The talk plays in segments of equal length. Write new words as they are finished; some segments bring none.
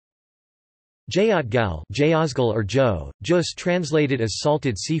Jeotgal or jus translated as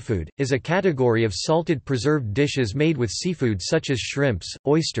salted seafood, is a category of salted preserved dishes made with seafood such as shrimps,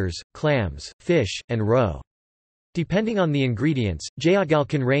 oysters, clams, fish, and roe. Depending on the ingredients, jeotgal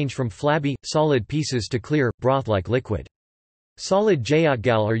can range from flabby, solid pieces to clear, broth-like liquid. Solid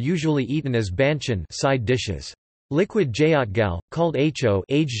jeotgal are usually eaten as banchan side dishes. Liquid jeotgal, called ho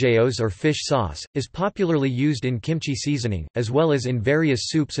or fish sauce, is popularly used in kimchi seasoning, as well as in various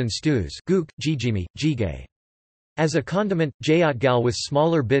soups and stews guk, jjimi, jjigae. As a condiment, jeotgal with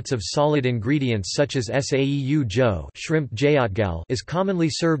smaller bits of solid ingredients such as saeu jo shrimp jeotgal is commonly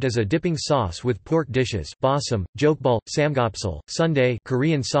served as a dipping sauce with pork dishes basam, jeotgal, samgyeopsal, sundae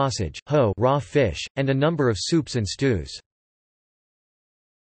Korean sausage, ho raw fish, and a number of soups and stews.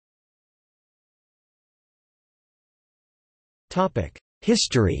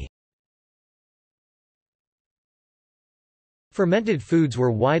 History. Fermented foods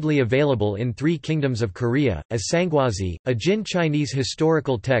were widely available in three kingdoms of Korea, as Sangwazi, a Jin Chinese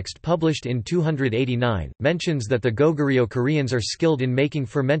historical text published in 289, mentions that the Goguryeo Koreans are skilled in making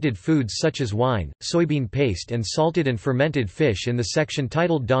fermented foods such as wine, soybean paste and salted and fermented fish in the section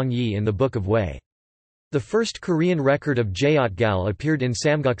titled Dongyi in the Book of Wei. The first Korean record of jeotgal appeared in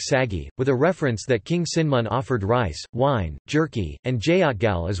Samguk Sagi, with a reference that King Sinmun offered rice, wine, jerky, and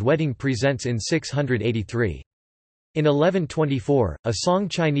jeotgal as wedding presents in 683. In 1124, a Song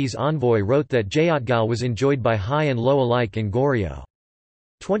Chinese envoy wrote that jeotgal was enjoyed by high and low alike in Goryeo.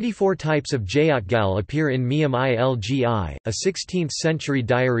 24 types of jeotgal appear in Meum Ilgi, a 16th-century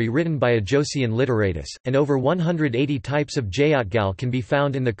diary written by a Joseon literatus, and over 180 types of jeotgal can be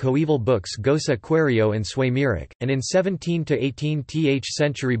found in the coeval books Gosa Quario and Swaymirik, and in 17 to 18th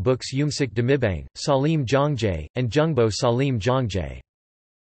century books Yumsik Demibang, Salim Jongjae, and Jungbo Salim Jongjae.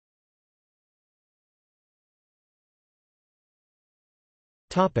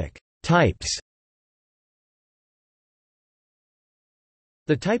 Types.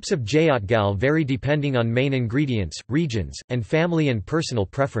 The types of jeotgal vary depending on main ingredients, regions, and family and personal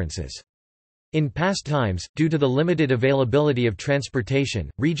preferences. In past times, due to the limited availability of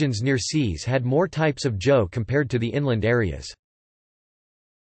transportation, regions near seas had more types of jo compared to the inland areas.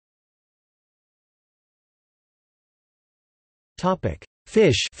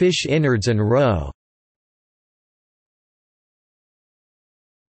 Fish innards and roe.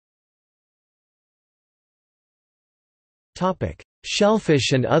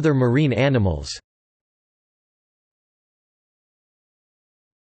 Shellfish and other marine animals.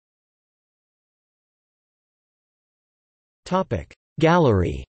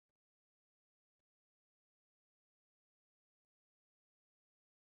 Gallery.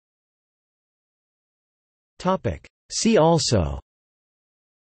 See also: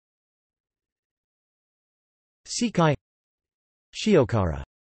 Sekai, Shiokara.